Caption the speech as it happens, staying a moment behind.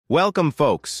Welcome,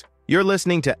 folks. You're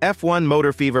listening to F1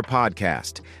 Motor Fever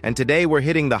podcast, and today we're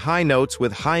hitting the high notes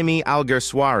with Jaime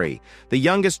Alguersuari, the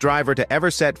youngest driver to ever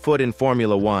set foot in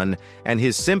Formula One, and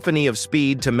his symphony of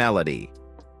speed to melody.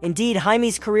 Indeed,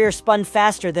 Jaime's career spun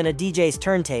faster than a DJ's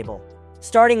turntable.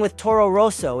 Starting with Toro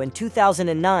Rosso in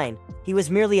 2009, he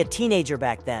was merely a teenager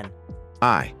back then.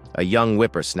 Aye, a young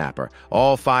whippersnapper,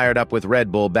 all fired up with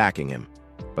Red Bull backing him.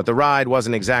 But the ride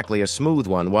wasn't exactly a smooth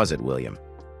one, was it, William?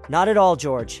 Not at all,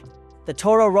 George. The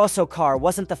Toro Rosso car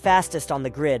wasn't the fastest on the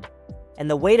grid, and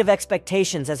the weight of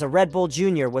expectations as a Red Bull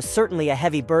Junior was certainly a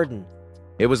heavy burden.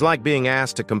 It was like being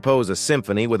asked to compose a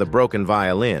symphony with a broken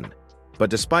violin. But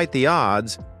despite the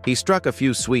odds, he struck a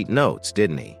few sweet notes,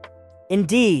 didn't he?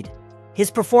 Indeed.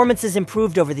 His performances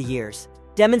improved over the years,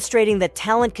 demonstrating that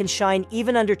talent can shine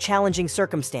even under challenging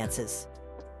circumstances.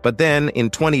 But then,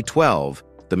 in 2012,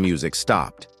 the music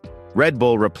stopped. Red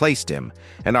Bull replaced him,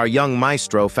 and our young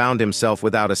maestro found himself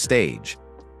without a stage.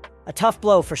 A tough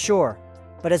blow for sure,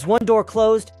 but as one door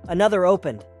closed, another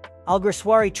opened.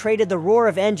 Alguersuari traded the roar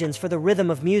of engines for the rhythm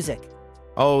of music.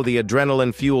 Oh, the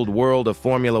adrenaline-fueled world of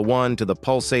Formula One to the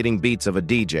pulsating beats of a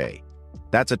DJ.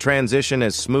 That's a transition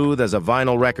as smooth as a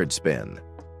vinyl record spin.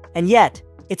 And yet,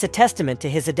 it's a testament to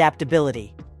his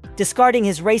adaptability. Discarding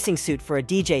his racing suit for a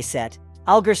DJ set,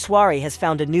 Alguersuari has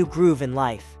found a new groove in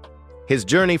life. His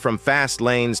journey from fast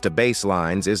lanes to bass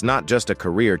lines is not just a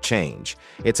career change.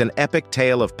 It's an epic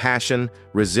tale of passion,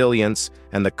 resilience,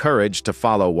 and the courage to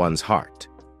follow one's heart.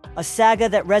 A saga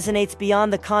that resonates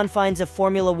beyond the confines of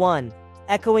Formula One,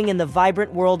 echoing in the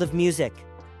vibrant world of music.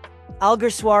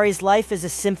 Alguersuari's life is a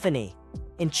symphony,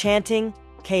 enchanting,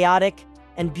 chaotic,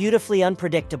 and beautifully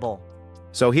unpredictable.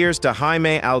 So here's to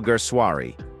Jaime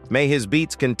Alguersuari. May his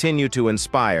beats continue to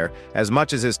inspire as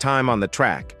much as his time on the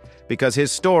track, because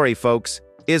his story, folks,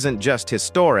 isn't just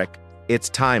historic, it's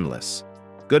timeless.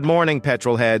 Good morning,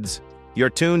 petrol heads. You're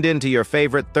tuned into your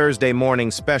favorite Thursday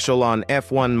morning special on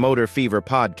F1 Motor Fever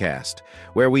podcast,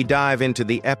 where we dive into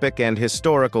the epic and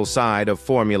historical side of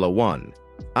Formula One.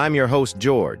 I'm your host,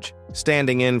 George,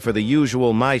 standing in for the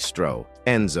usual maestro,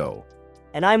 Enzo.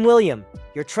 And I'm William,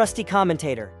 your trusty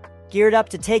commentator, geared up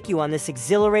to take you on this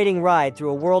exhilarating ride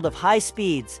through a world of high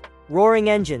speeds, roaring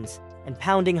engines, and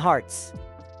pounding hearts.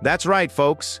 That's right,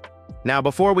 folks. Now,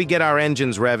 before we get our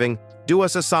engines revving, do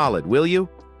us a solid, will you?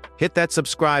 Hit that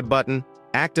subscribe button,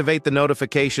 activate the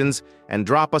notifications, and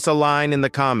drop us a line in the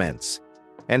comments.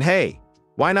 And hey,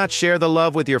 why not share the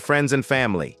love with your friends and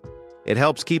family? It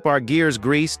helps keep our gears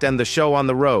greased and the show on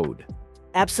the road.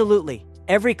 Absolutely.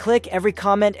 Every click, every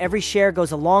comment, every share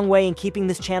goes a long way in keeping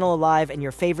this channel alive and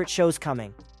your favorite shows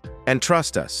coming. And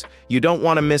trust us, you don't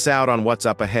want to miss out on what's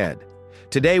up ahead.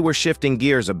 Today we're shifting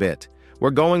gears a bit. We're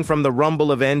going from the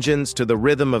rumble of engines to the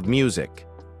rhythm of music.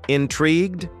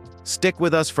 Intrigued? Stick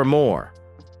with us for more.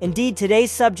 Indeed,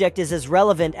 today's subject is as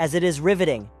relevant as it is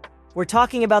riveting. We're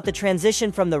talking about the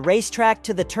transition from the racetrack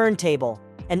to the turntable,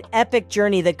 an epic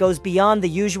journey that goes beyond the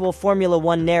usual Formula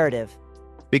One narrative.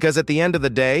 Because at the end of the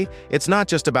day, it's not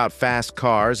just about fast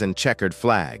cars and checkered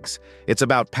flags. It's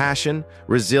about passion,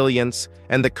 resilience,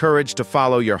 and the courage to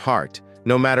follow your heart,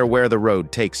 no matter where the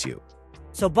road takes you.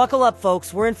 So buckle up,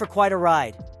 folks, we're in for quite a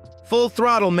ride. Full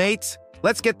throttle, mates!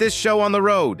 Let's get this show on the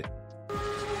road!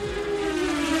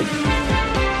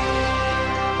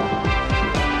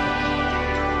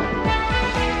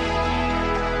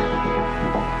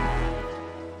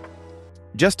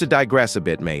 Just to digress a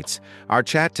bit, mates, our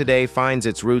chat today finds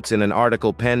its roots in an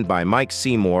article penned by Mike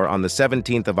Seymour on the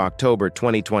 17th of October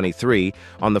 2023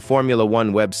 on the Formula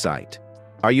One website.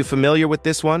 Are you familiar with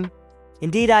this one?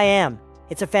 Indeed I am.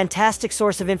 It's a fantastic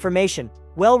source of information,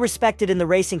 well respected in the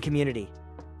racing community.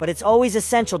 But it's always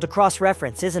essential to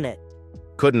cross-reference, isn't it?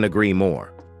 Couldn't agree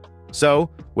more. So,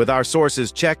 with our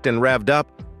sources checked and revved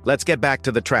up, let's get back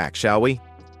to the track, shall we?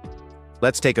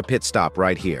 Let's take a pit stop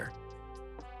right here.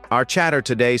 Our chatter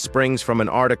today springs from an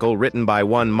article written by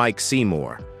one Mike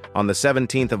Seymour on the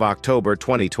 17th of October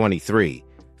 2023,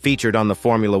 featured on the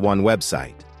Formula One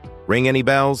website. Ring any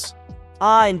bells?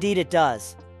 Ah, indeed it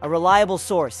does. A reliable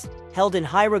source, held in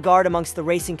high regard amongst the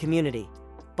racing community.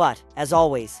 But, as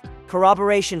always,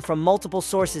 corroboration from multiple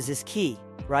sources is key,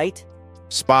 right?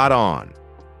 Spot on.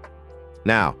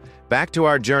 Now, back to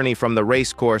our journey from the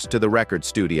racecourse to the record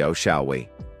studio, shall we?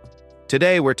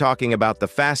 Today we're talking about the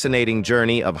fascinating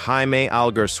journey of Jaime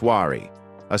Alguersuari,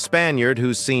 a Spaniard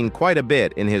who's seen quite a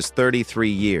bit in his 33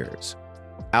 years.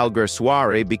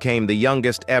 Alguersuari became the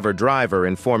youngest ever driver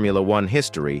in Formula One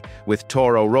history with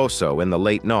Toro Rosso in the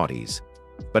late noughties.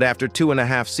 But after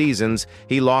 2.5 seasons,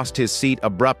 he lost his seat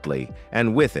abruptly,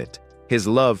 and with it, his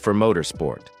love for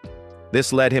motorsport.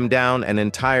 This led him down an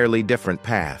entirely different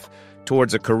path,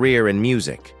 towards a career in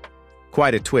music.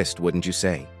 Quite a twist, wouldn't you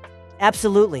say?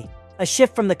 Absolutely. A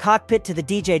shift from the cockpit to the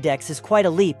DJ decks is quite a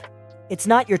leap. It's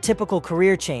not your typical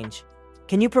career change.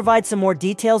 Can you provide some more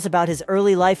details about his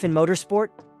early life in motorsport?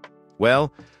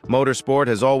 Well, motorsport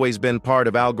has always been part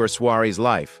of Alguersuari's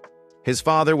life. His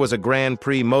father was a Grand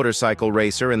Prix motorcycle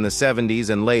racer in the 70s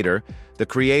and later, the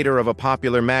creator of a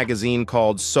popular magazine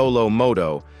called Solo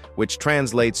Moto, which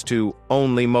translates to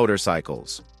Only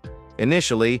Motorcycles.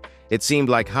 Initially, it seemed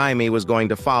like Jaime was going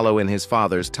to follow in his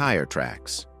father's tire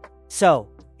tracks. So,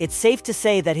 it's safe to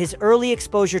say that his early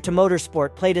exposure to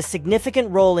motorsport played a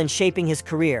significant role in shaping his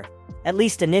career, at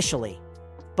least initially.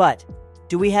 But,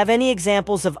 do we have any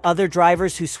examples of other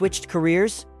drivers who switched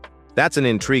careers? That's an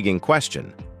intriguing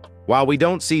question. While we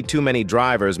don't see too many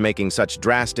drivers making such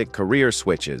drastic career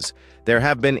switches, there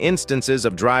have been instances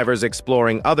of drivers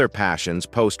exploring other passions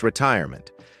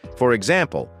post-retirement. For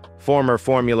example, former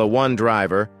Formula One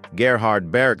driver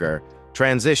Gerhard Berger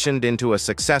transitioned into a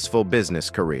successful business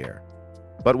career.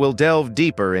 But we'll delve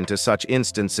deeper into such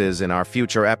instances in our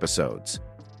future episodes.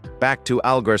 Back to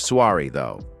Alguersuari,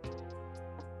 though.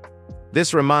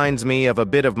 This reminds me of a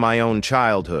bit of my own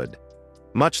childhood.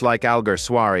 Much like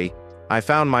Alguersuari, I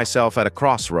found myself at a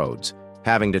crossroads,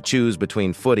 having to choose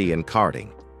between footy and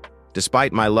karting.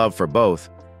 Despite my love for both,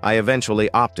 I eventually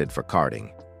opted for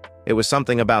karting. It was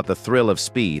something about the thrill of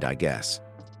speed, I guess.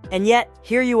 And yet,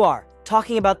 here you are,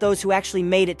 talking about those who actually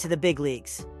made it to the big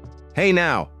leagues. Hey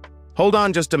now, hold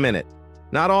on just a minute.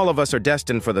 Not all of us are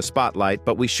destined for the spotlight,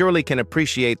 but we surely can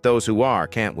appreciate those who are,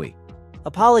 can't we?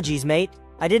 Apologies, mate.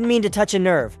 I didn't mean to touch a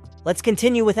nerve. Let's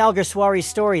continue with Alguersuari's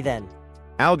story then.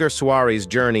 Alguersuari's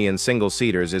journey in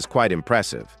single-seaters is quite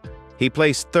impressive. He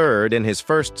placed third in his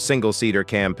first single-seater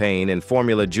campaign in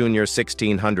Formula Junior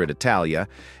 1600 Italia,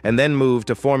 and then moved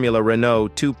to Formula Renault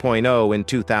 2.0 in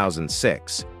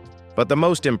 2006. But the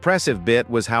most impressive bit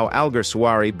was how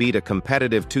Alguersuari beat a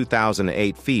competitive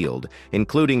 2008 field,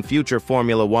 including future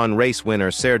Formula One race winner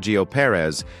Sergio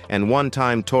Perez and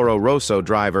one-time Toro Rosso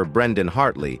driver Brendan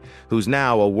Hartley, who's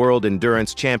now a World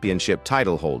Endurance Championship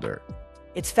title holder.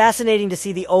 It's fascinating to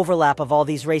see the overlap of all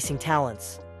these racing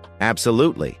talents.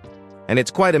 Absolutely. And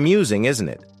it's quite amusing, isn't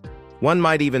it? One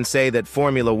might even say that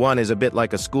Formula One is a bit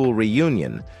like a school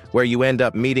reunion, where you end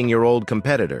up meeting your old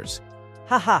competitors.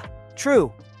 Haha,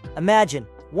 true. Imagine,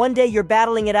 one day you're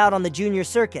battling it out on the junior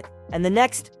circuit, and the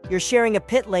next, you're sharing a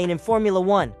pit lane in Formula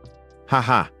One.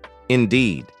 Haha,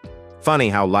 indeed. Funny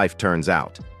how life turns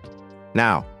out.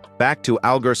 Now, back to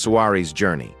Alguersuari's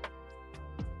journey.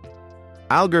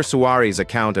 Alguersuari's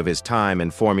account of his time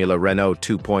in Formula Renault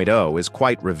 2.0 is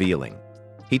quite revealing.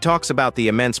 He talks about the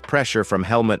immense pressure from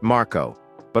Helmut Marko,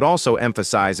 but also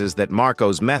emphasizes that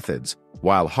Marko's methods,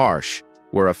 while harsh,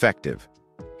 were effective.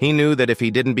 He knew that if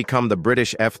he didn't become the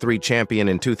British F3 champion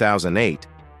in 2008,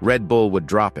 Red Bull would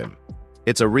drop him.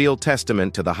 It's a real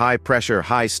testament to the high-pressure,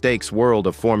 high-stakes world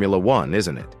of Formula One,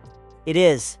 isn't it? It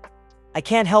is. I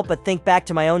can't help but think back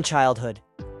to my own childhood.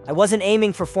 I wasn't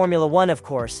aiming for Formula One, of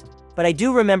course, but I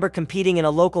do remember competing in a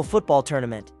local football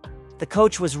tournament. The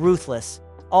coach was ruthless,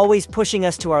 always pushing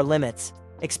us to our limits,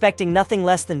 expecting nothing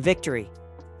less than victory.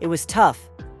 It was tough,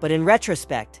 but in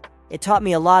retrospect, it taught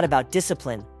me a lot about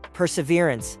discipline,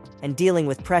 perseverance, and dealing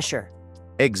with pressure.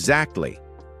 Exactly.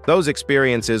 Those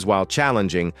experiences, while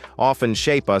challenging, often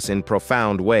shape us in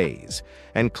profound ways.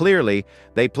 And clearly,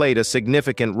 they played a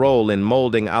significant role in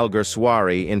molding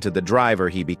Alguersuari into the driver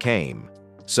he became.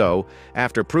 So,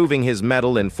 after proving his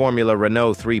mettle in Formula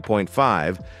Renault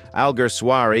 3.5,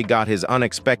 Alguersuari got his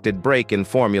unexpected break in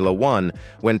Formula One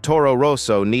when Toro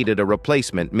Rosso needed a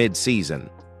replacement mid-season.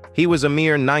 He was a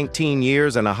mere 19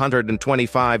 years and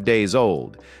 125 days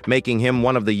old, making him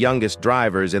one of the youngest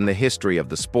drivers in the history of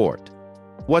the sport.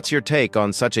 What's your take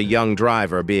on such a young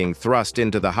driver being thrust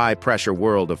into the high-pressure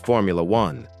world of Formula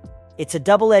One? It's a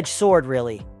double-edged sword,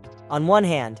 really. On one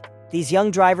hand, these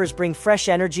young drivers bring fresh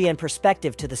energy and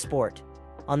perspective to the sport.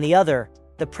 On the other,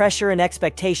 the pressure and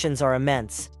expectations are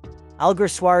immense.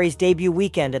 Alguersuari's debut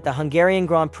weekend at the Hungarian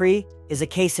Grand Prix is a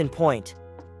case in point.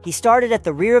 He started at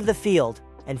the rear of the field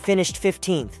and finished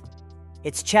 15th.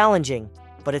 It's challenging,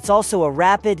 but it's also a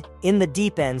rapid,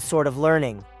 in-the-deep-end sort of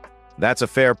learning. That's a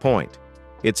fair point.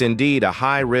 It's indeed a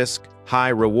high-risk,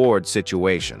 high-reward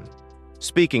situation.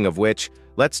 Speaking of which,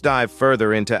 let's dive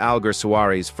further into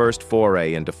Alguersuari's first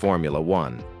foray into Formula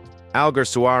One.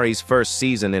 Alguersuari's first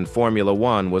season in Formula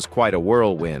One was quite a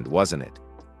whirlwind, wasn't it?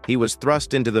 He was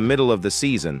thrust into the middle of the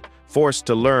season, forced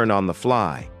to learn on the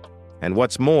fly. And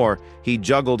what's more, he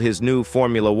juggled his new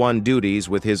Formula One duties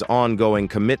with his ongoing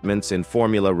commitments in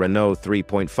Formula Renault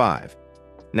 3.5.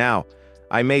 Now,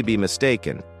 I may be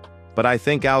mistaken, but I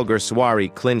think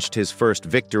Alguersuari clinched his first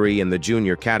victory in the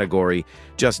junior category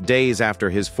just days after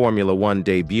his Formula One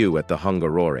debut at the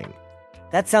Hungaroring.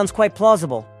 That sounds quite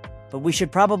plausible, but we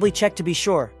should probably check to be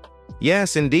sure.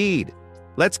 Yes, indeed.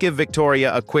 Let's give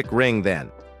Victoria a quick ring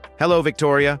then. Hello,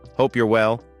 Victoria. Hope you're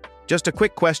well. Just a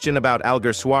quick question about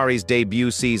Alguersuari's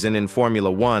debut season in Formula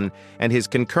One and his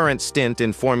concurrent stint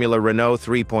in Formula Renault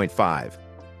 3.5.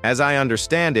 As I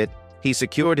understand it, he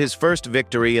secured his first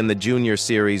victory in the Junior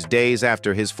Series days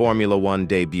after his Formula One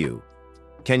debut.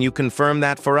 Can you confirm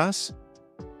that for us?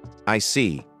 I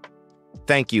see.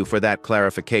 Thank you for that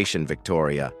clarification,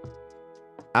 Victoria.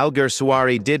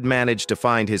 Alguersuari did manage to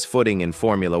find his footing in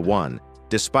Formula One,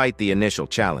 despite the initial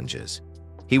challenges.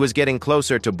 He was getting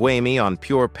closer to Buemi on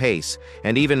pure pace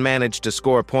and even managed to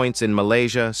score points in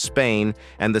Malaysia, Spain,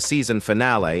 and the season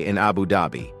finale in Abu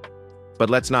Dhabi. But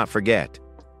let's not forget,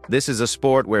 this is a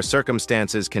sport where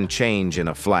circumstances can change in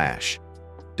a flash.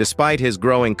 Despite his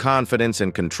growing confidence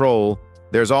and control,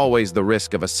 there's always the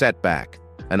risk of a setback,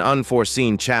 an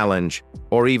unforeseen challenge,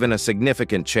 or even a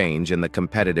significant change in the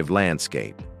competitive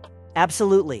landscape.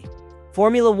 Absolutely.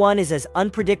 Formula One is as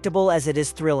unpredictable as it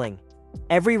is thrilling.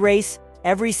 Every race,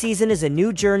 every season is a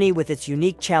new journey with its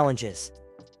unique challenges.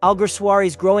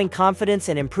 Alguersuari's growing confidence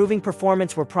and improving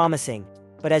performance were promising,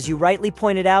 but as you rightly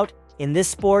pointed out, in this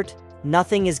sport,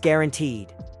 nothing is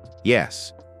guaranteed.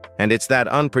 Yes, and it's that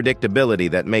unpredictability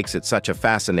that makes it such a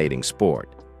fascinating sport.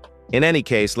 In any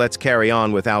case, let's carry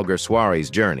on with Alguersuari's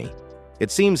journey. It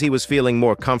seems he was feeling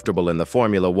more comfortable in the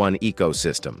Formula One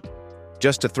ecosystem.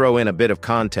 Just to throw in a bit of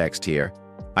context here,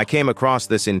 I came across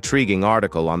this intriguing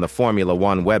article on the Formula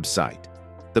One website.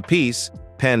 The piece,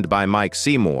 penned by Mike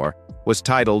Seymour, was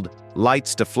titled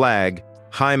 "Lights to Flag,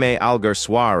 Jaime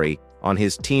Alguersuari on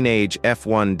his teenage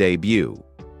F1 debut."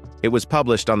 It was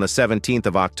published on the 17th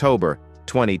of October,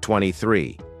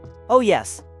 2023. Oh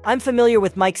yes, I'm familiar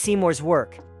with Mike Seymour's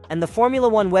work, and the Formula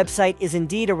One website is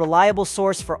indeed a reliable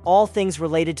source for all things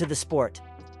related to the sport.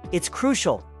 It's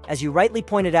crucial, as you rightly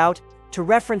pointed out, to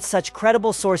reference such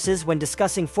credible sources when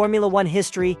discussing Formula One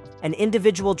history and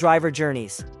individual driver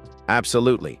journeys.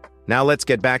 Absolutely. Now let's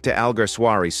get back to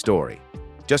Alguersuari's story.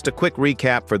 Just a quick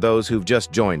recap for those who've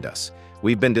just joined us.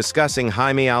 We've been discussing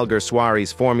Jaime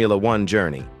Alguersuari's Formula One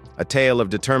journey, a tale of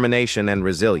determination and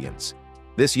resilience.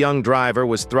 This young driver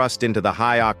was thrust into the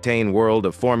high-octane world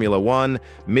of Formula One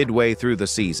midway through the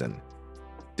season.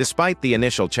 Despite the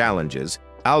initial challenges,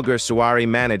 Alguersuari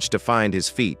managed to find his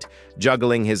feet,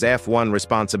 juggling his F1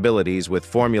 responsibilities with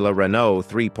Formula Renault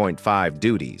 3.5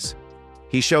 duties.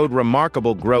 He showed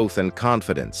remarkable growth and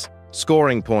confidence,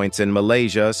 scoring points in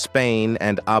Malaysia, Spain,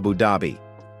 and Abu Dhabi.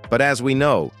 But as we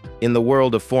know, in the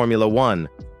world of Formula One,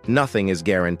 nothing is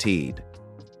guaranteed.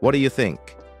 What do you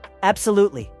think?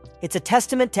 Absolutely. It's a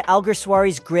testament to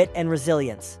Alguersuari's grit and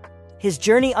resilience. His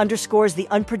journey underscores the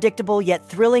unpredictable yet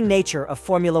thrilling nature of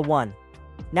Formula One.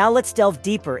 Now let's delve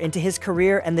deeper into his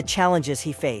career and the challenges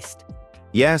he faced.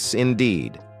 Yes,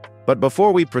 indeed. But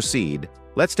before we proceed,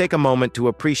 let's take a moment to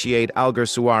appreciate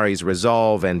Alguersuari's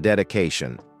resolve and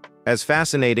dedication. As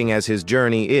fascinating as his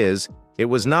journey is, it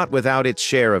was not without its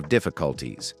share of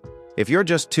difficulties. If you're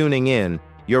just tuning in,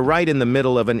 you're right in the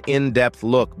middle of an in-depth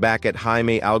look back at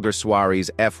Jaime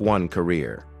Alguersuari's F1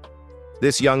 career.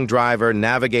 This young driver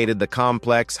navigated the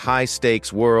complex,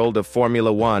 high-stakes world of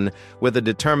Formula One with a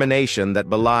determination that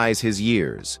belies his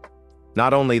years.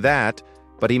 Not only that,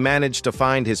 but he managed to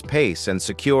find his pace and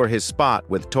secure his spot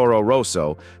with Toro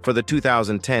Rosso for the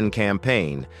 2010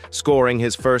 campaign, scoring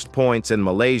his first points in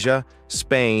Malaysia,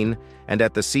 Spain, and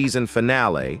at the season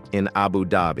finale in Abu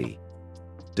Dhabi.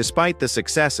 Despite the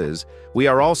successes, we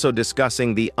are also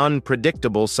discussing the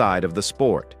unpredictable side of the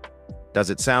sport. Does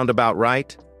it sound about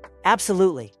right?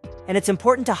 Absolutely. And it's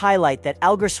important to highlight that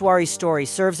Alguersuari's story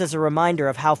serves as a reminder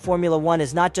of how Formula One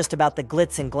is not just about the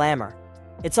glitz and glamour.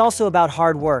 It's also about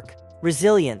hard work,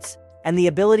 resilience, and the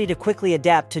ability to quickly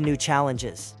adapt to new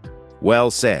challenges.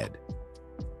 Well said.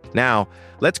 Now,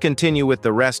 let's continue with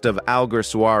the rest of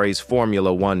Alguersuari's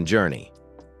Formula One journey.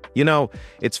 You know,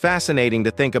 it's fascinating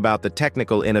to think about the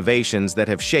technical innovations that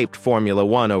have shaped Formula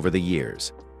One over the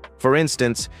years. For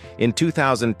instance, in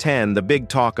 2010, the big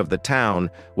talk of the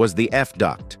town was the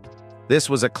F-duct. This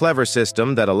was a clever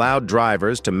system that allowed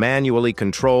drivers to manually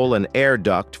control an air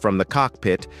duct from the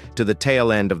cockpit to the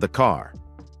tail end of the car.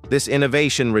 This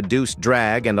innovation reduced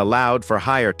drag and allowed for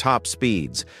higher top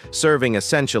speeds, serving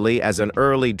essentially as an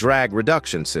early drag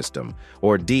reduction system,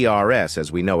 or DRS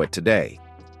as we know it today.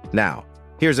 Now,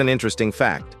 here's an interesting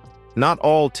fact. Not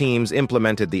all teams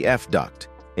implemented the F-duct,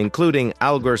 including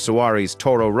Alguersuari's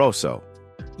Toro Rosso.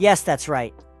 Yes, that's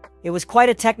right. It was quite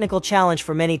a technical challenge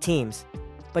for many teams.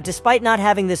 But despite not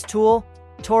having this tool,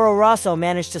 Toro Rosso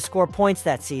managed to score points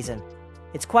that season.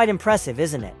 It's quite impressive,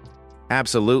 isn't it?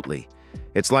 Absolutely.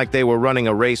 It's like they were running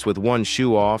a race with one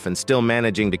shoe off and still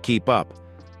managing to keep up.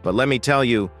 But let me tell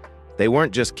you, they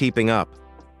weren't just keeping up,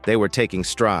 they were taking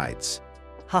strides.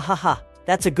 Ha ha ha,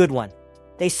 that's a good one.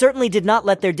 They certainly did not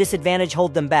let their disadvantage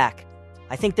hold them back.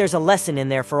 I think there's a lesson in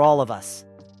there for all of us.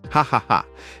 Ha ha ha.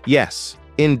 Yes,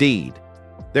 indeed.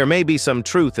 There may be some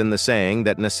truth in the saying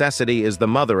that necessity is the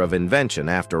mother of invention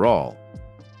after all.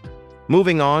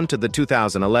 Moving on to the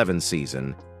 2011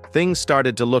 season, things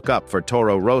started to look up for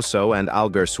Toro Rosso and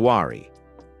Alguersuari.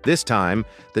 This time,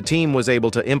 the team was able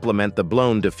to implement the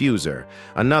blown diffuser,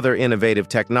 another innovative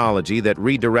technology that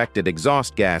redirected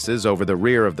exhaust gases over the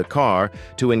rear of the car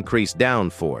to increase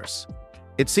downforce.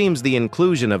 It seems the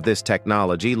inclusion of this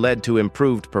technology led to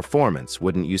improved performance,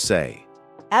 wouldn't you say?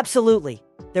 Absolutely.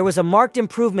 There was a marked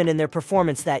improvement in their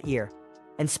performance that year.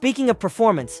 And speaking of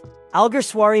performance,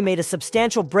 Alguersuari made a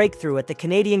substantial breakthrough at the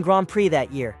Canadian Grand Prix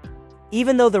that year.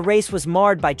 Even though the race was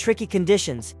marred by tricky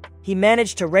conditions, he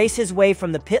managed to race his way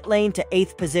from the pit lane to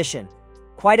 8th position.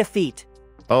 Quite a feat.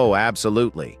 Oh,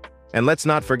 absolutely. And let's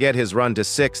not forget his run to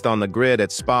 6th on the grid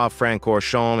at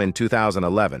Spa-Francorchamps in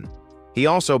 2011. He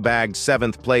also bagged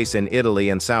 7th place in Italy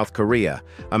and South Korea,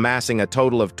 amassing a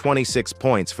total of 26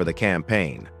 points for the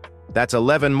campaign. That's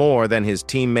 11 more than his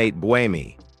teammate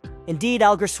Buemi. Indeed,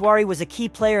 Alguersuari was a key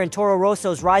player in Toro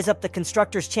Rosso's rise up the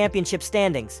Constructors' Championship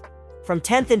standings. From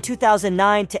 10th in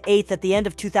 2009 to 8th at the end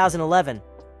of 2011.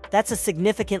 That's a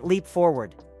significant leap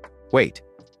forward. Wait,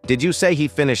 did you say he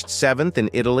finished 7th in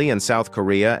Italy and South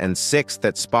Korea and 6th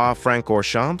at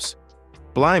Spa-Francorchamps?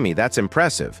 Blimey, that's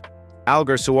impressive.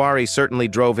 Alguersuari certainly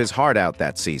drove his heart out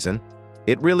that season.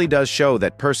 It really does show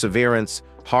that perseverance,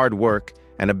 hard work,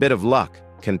 and a bit of luck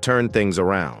can turn things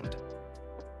around.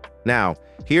 Now,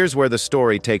 here's where the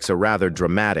story takes a rather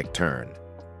dramatic turn.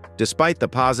 Despite the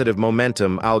positive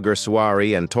momentum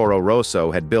Alguersuari and Toro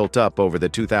Rosso had built up over the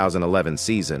 2011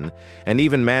 season, and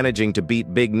even managing to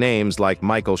beat big names like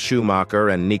Michael Schumacher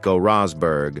and Nico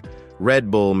Rosberg,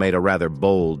 Red Bull made a rather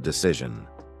bold decision.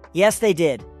 Yes, they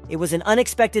did. It was an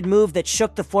unexpected move that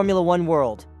shook the Formula One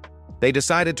world. They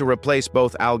decided to replace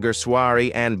both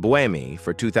Alguersuari and Buemi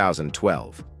for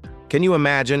 2012. Can you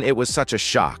imagine? It was such a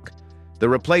shock. The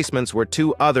replacements were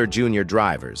two other junior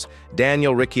drivers,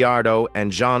 Daniel Ricciardo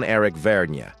and Jean-Éric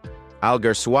Vergne.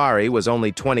 Alguersuari was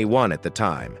only 21 at the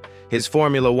time. His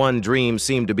Formula One dream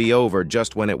seemed to be over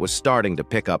just when it was starting to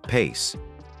pick up pace.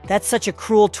 That's such a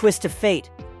cruel twist of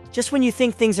fate. Just when you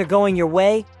think things are going your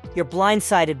way, you're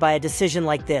blindsided by a decision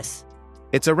like this.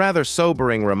 It's a rather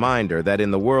sobering reminder that in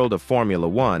the world of Formula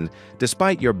One,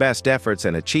 despite your best efforts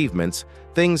and achievements,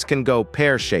 things can go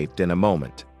pear-shaped in a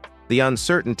moment. The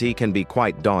uncertainty can be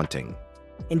quite daunting.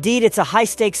 Indeed, it's a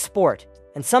high-stakes sport,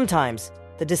 and sometimes,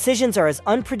 the decisions are as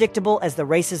unpredictable as the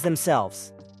races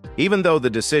themselves. Even though the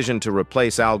decision to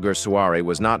replace Alguersuari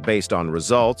was not based on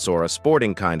results or a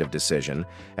sporting kind of decision,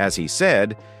 as he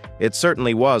said, it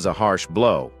certainly was a harsh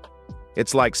blow.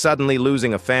 It's like suddenly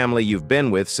losing a family you've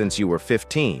been with since you were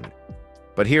 15.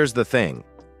 But here's the thing.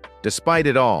 Despite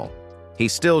it all, he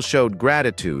still showed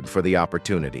gratitude for the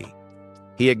opportunity.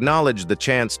 He acknowledged the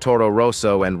chance Toro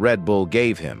Rosso and Red Bull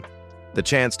gave him, the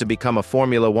chance to become a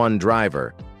Formula One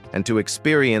driver, and to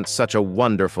experience such a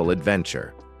wonderful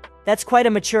adventure. That's quite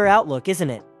a mature outlook, isn't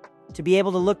it? To be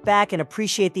able to look back and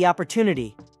appreciate the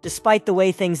opportunity, despite the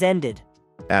way things ended.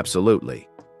 Absolutely.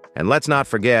 And let's not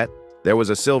forget, there was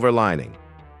a silver lining.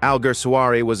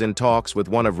 Alguersuari was in talks with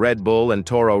one of Red Bull and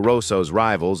Toro Rosso's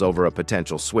rivals over a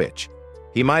potential switch.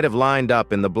 He might have lined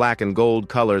up in the black and gold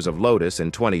colors of Lotus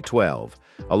in 2012,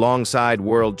 alongside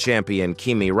world champion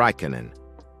Kimi Räikkönen.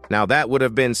 Now that would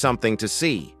have been something to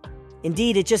see.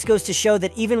 Indeed, it just goes to show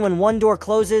that even when one door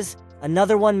closes,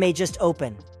 another one may just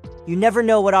open. You never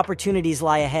know what opportunities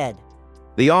lie ahead.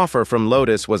 The offer from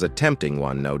Lotus was a tempting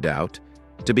one, no doubt.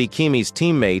 To be Kimi's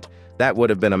teammate, that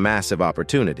would have been a massive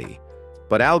opportunity.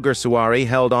 But Alguersuari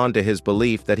held on to his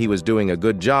belief that he was doing a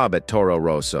good job at Toro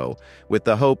Rosso, with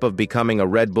the hope of becoming a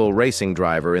Red Bull racing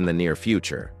driver in the near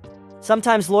future.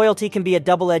 Sometimes loyalty can be a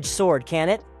double-edged sword, can't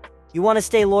it? You want to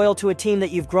stay loyal to a team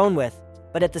that you've grown with,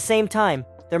 but at the same time,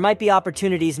 there might be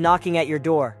opportunities knocking at your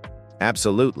door.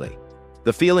 Absolutely.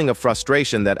 The feeling of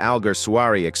frustration that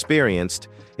Alguersuari experienced,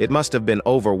 it must have been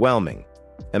overwhelming.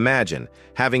 Imagine,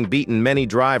 having beaten many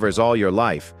drivers all your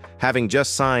life, having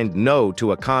just signed no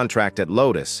to a contract at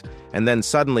Lotus, and then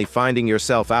suddenly finding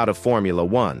yourself out of Formula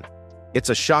One. It's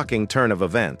a shocking turn of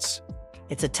events.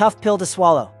 It's a tough pill to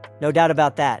swallow, no doubt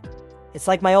about that. It's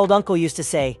like my old uncle used to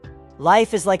say,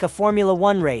 life is like a Formula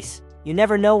One race. You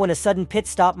never know when a sudden pit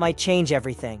stop might change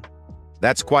everything.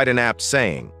 That's quite an apt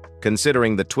saying,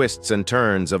 considering the twists and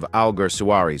turns of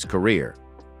Alguersuari's career.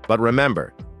 But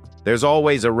remember, there's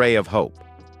always a ray of hope.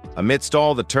 Amidst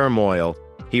all the turmoil,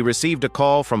 he received a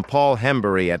call from Paul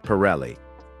Hembury at Pirelli.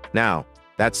 Now,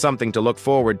 that's something to look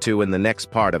forward to in the next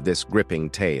part of this gripping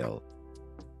tale.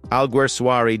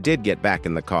 Alguersuari did get back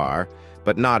in the car,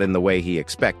 but not in the way he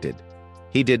expected.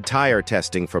 He did tire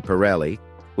testing for Pirelli,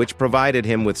 which provided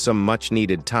him with some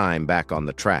much-needed time back on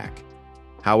the track.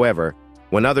 However,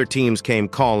 when other teams came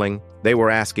calling, they were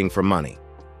asking for money,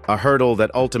 a hurdle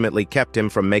that ultimately kept him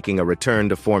from making a return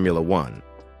to Formula One.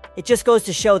 It just goes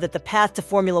to show that the path to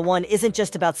Formula One isn't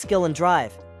just about skill and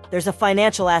drive. There's a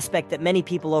financial aspect that many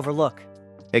people overlook.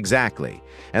 Exactly,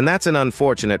 and that's an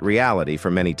unfortunate reality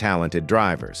for many talented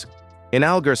drivers. In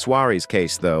Alguersuari's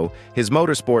case, though, his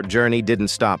motorsport journey didn't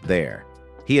stop there.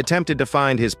 He attempted to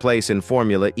find his place in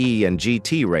Formula E and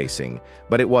GT racing,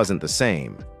 but it wasn't the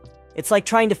same. It's like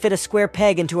trying to fit a square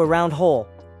peg into a round hole.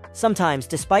 Sometimes,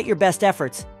 despite your best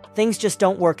efforts, things just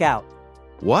don't work out.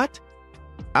 What?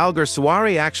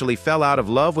 Alguersuari actually fell out of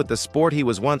love with the sport he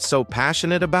was once so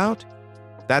passionate about?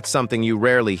 That's something you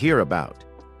rarely hear about.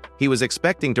 He was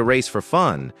expecting to race for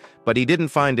fun, but he didn't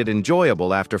find it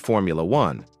enjoyable after Formula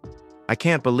One. I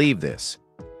can't believe this.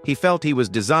 He felt he was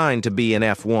designed to be in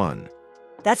F1.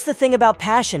 That's the thing about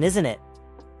passion, isn't it?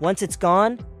 Once it's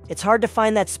gone, it's hard to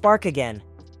find that spark again.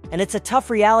 And it's a tough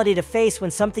reality to face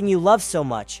when something you love so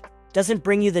much doesn't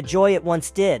bring you the joy it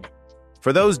once did.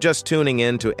 For those just tuning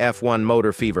in to F1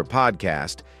 Motor Fever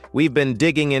podcast, we've been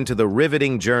digging into the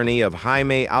riveting journey of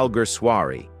Jaime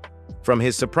Alguersuari. From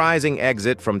his surprising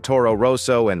exit from Toro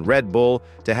Rosso and Red Bull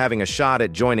to having a shot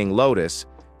at joining Lotus,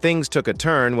 things took a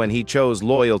turn when he chose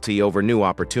loyalty over new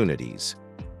opportunities.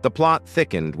 The plot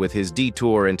thickened with his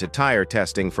detour into tire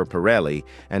testing for Pirelli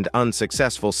and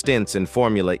unsuccessful stints in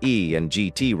Formula E and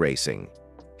GT racing.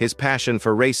 His passion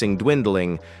for racing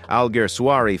dwindling,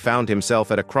 Alguersuari found himself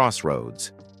at a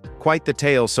crossroads. Quite the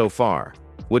tale so far,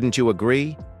 wouldn't you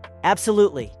agree?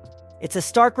 Absolutely. It's a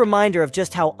stark reminder of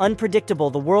just how unpredictable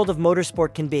the world of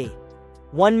motorsport can be.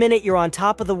 One minute you're on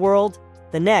top of the world,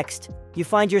 the next, you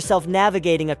find yourself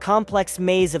navigating a complex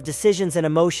maze of decisions and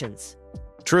emotions.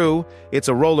 True, it's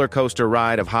a roller coaster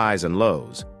ride of highs and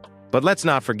lows. But let's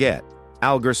not forget,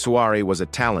 Alguersuari was a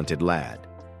talented lad.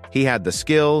 He had the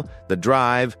skill, the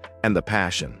drive, and the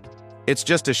passion. It's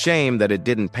just a shame that it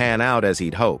didn't pan out as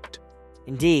he'd hoped.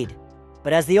 Indeed.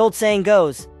 But as the old saying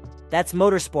goes, that's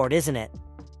motorsport, isn't it?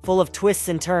 Full of twists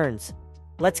and turns.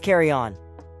 Let's carry on.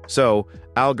 So,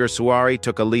 Alguersuari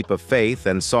took a leap of faith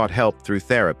and sought help through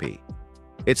therapy.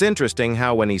 It's interesting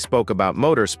how when he spoke about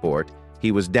motorsport,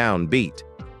 he was downbeat.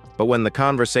 But when the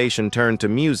conversation turned to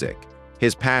music,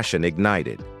 his passion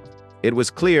ignited. It was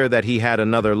clear that he had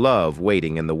another love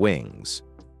waiting in the wings.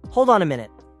 Hold on a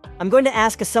minute. I'm going to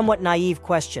ask a somewhat naive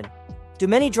question. Do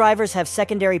many drivers have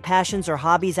secondary passions or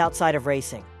hobbies outside of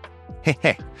racing?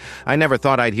 Heh, I never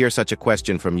thought I'd hear such a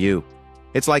question from you.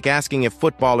 It's like asking if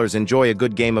footballers enjoy a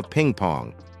good game of ping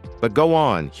pong. But go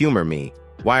on, humor me.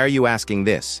 Why are you asking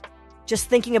this? Just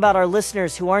thinking about our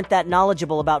listeners who aren't that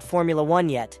knowledgeable about Formula One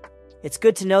yet. It's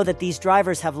good to know that these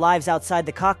drivers have lives outside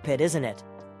the cockpit, isn't it?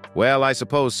 Well, I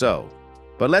suppose so.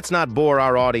 But let's not bore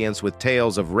our audience with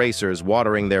tales of racers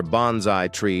watering their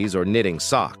bonsai trees or knitting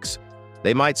socks.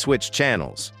 They might switch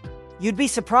channels. You'd be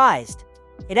surprised.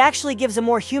 It actually gives a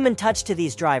more human touch to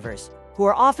these drivers, who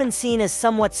are often seen as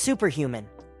somewhat superhuman.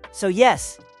 So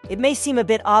yes, it may seem a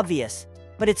bit obvious,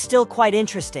 but it's still quite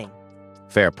interesting.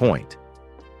 Fair point.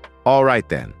 All right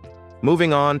then,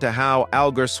 moving on to how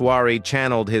Alguersuari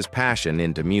channeled his passion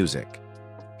into music.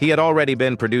 He had already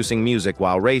been producing music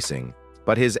while racing,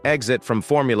 but his exit from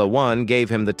Formula One gave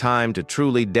him the time to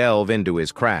truly delve into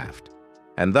his craft.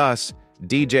 And thus,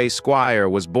 DJ Squire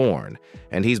was born,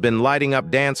 and he's been lighting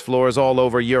up dance floors all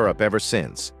over Europe ever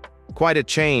since. Quite a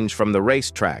change from the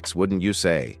racetracks, wouldn't you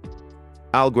say?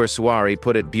 Alguersuari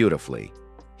put it beautifully.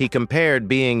 He compared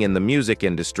being in the music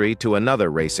industry to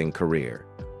another racing career.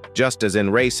 Just as in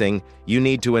racing, you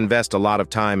need to invest a lot of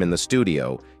time in the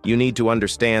studio, you need to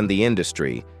understand the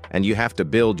industry, and you have to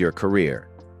build your career.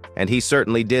 And he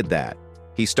certainly did that.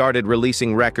 He started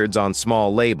releasing records on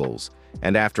small labels,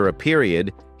 and after a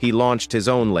period, he launched his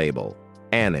own label,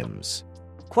 Anims.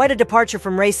 Quite a departure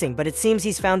from racing, but it seems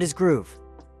he's found his groove.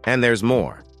 And there's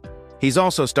more. He's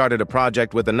also started a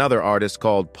project with another artist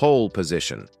called Pole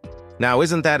Position. Now,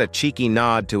 isn't that a cheeky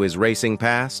nod to his racing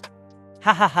past?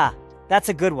 Ha ha ha, that's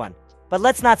a good one. But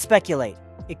let's not speculate.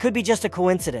 It could be just a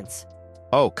coincidence.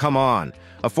 Oh, come on.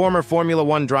 A former Formula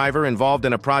One driver involved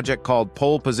in a project called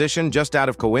Pole Position just out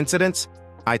of coincidence?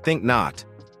 I think not.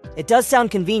 It does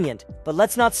sound convenient, but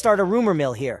let's not start a rumor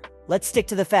mill here. Let's stick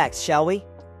to the facts, shall we?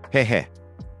 Heh.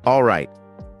 All right.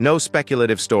 No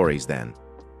speculative stories then.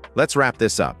 Let's wrap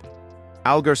this up.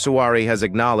 Alguersuari has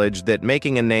acknowledged that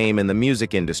making a name in the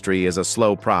music industry is a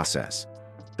slow process.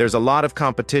 There's a lot of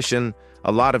competition,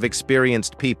 a lot of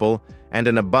experienced people, and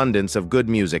an abundance of good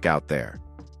music out there.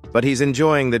 But he's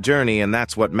enjoying the journey, and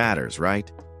that's what matters, right?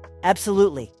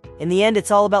 Absolutely. In the end, it's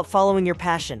all about following your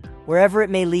passion, wherever it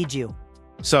may lead you.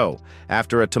 So,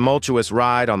 after a tumultuous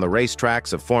ride on the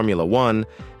racetracks of Formula One,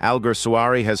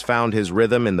 Alguersuari has found his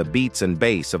rhythm in the beats and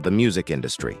bass of the music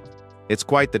industry. It's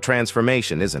quite the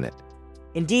transformation, isn't it?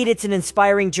 Indeed, it's an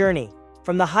inspiring journey.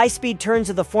 From the high-speed turns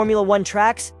of the Formula One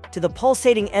tracks to the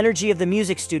pulsating energy of the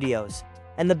music studios.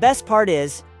 And the best part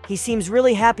is, he seems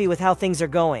really happy with how things are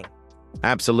going.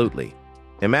 Absolutely.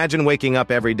 Imagine waking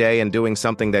up every day and doing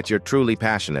something that you're truly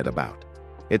passionate about.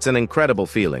 It's an incredible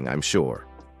feeling, I'm sure.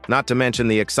 Not to mention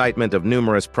the excitement of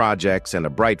numerous projects and a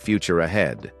bright future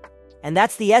ahead. And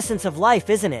that's the essence of life,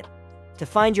 isn't it? To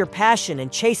find your passion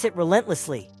and chase it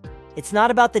relentlessly. It's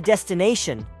not about the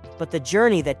destination, but the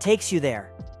journey that takes you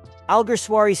there.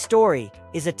 Alguersuari's story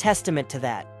is a testament to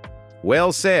that.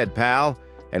 Well said, pal.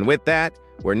 And with that,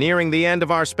 we're nearing the end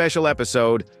of our special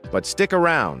episode, but stick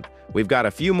around. We've got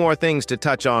a few more things to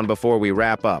touch on before we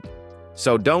wrap up.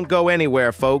 So don't go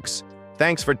anywhere, folks.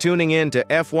 Thanks for tuning in to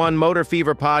F1 Motor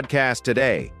Fever Podcast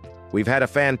today. We've had a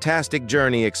fantastic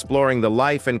journey exploring the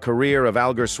life and career of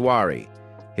Alguersuari,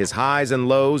 his highs and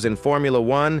lows in Formula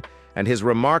One, and his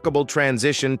remarkable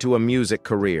transition to a music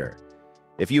career.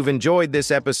 If you've enjoyed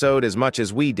this episode as much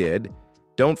as we did,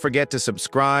 don't forget to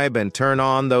subscribe and turn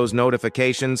on those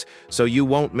notifications so you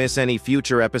won't miss any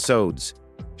future episodes.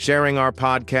 Sharing our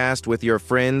podcast with your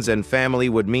friends and family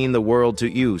would mean the world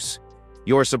to us.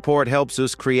 Your support helps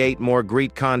us create more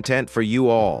great content for you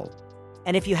all.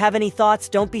 And if you have any thoughts,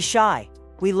 don't be shy.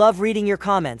 We love reading your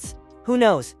comments. Who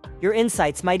knows, your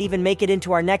insights might even make it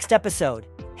into our next episode.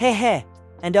 Heh.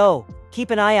 And oh,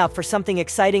 keep an eye out for something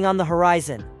exciting on the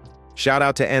horizon. Shout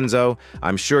out to Enzo.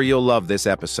 I'm sure you'll love this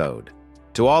episode.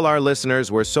 To all our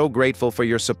listeners, we're so grateful for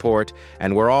your support,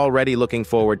 and we're already looking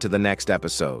forward to the next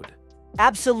episode.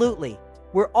 Absolutely.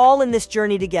 We're all in this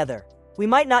journey together. We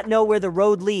might not know where the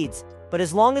road leads, but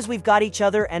as long as we've got each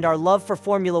other and our love for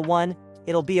Formula One,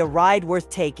 it'll be a ride worth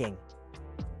taking.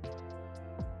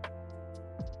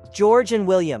 George and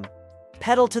William,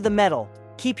 pedal to the metal,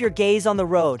 keep your gaze on the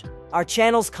road. Our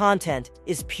channel's content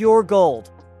is pure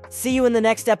gold. See you in the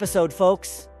next episode,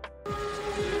 folks.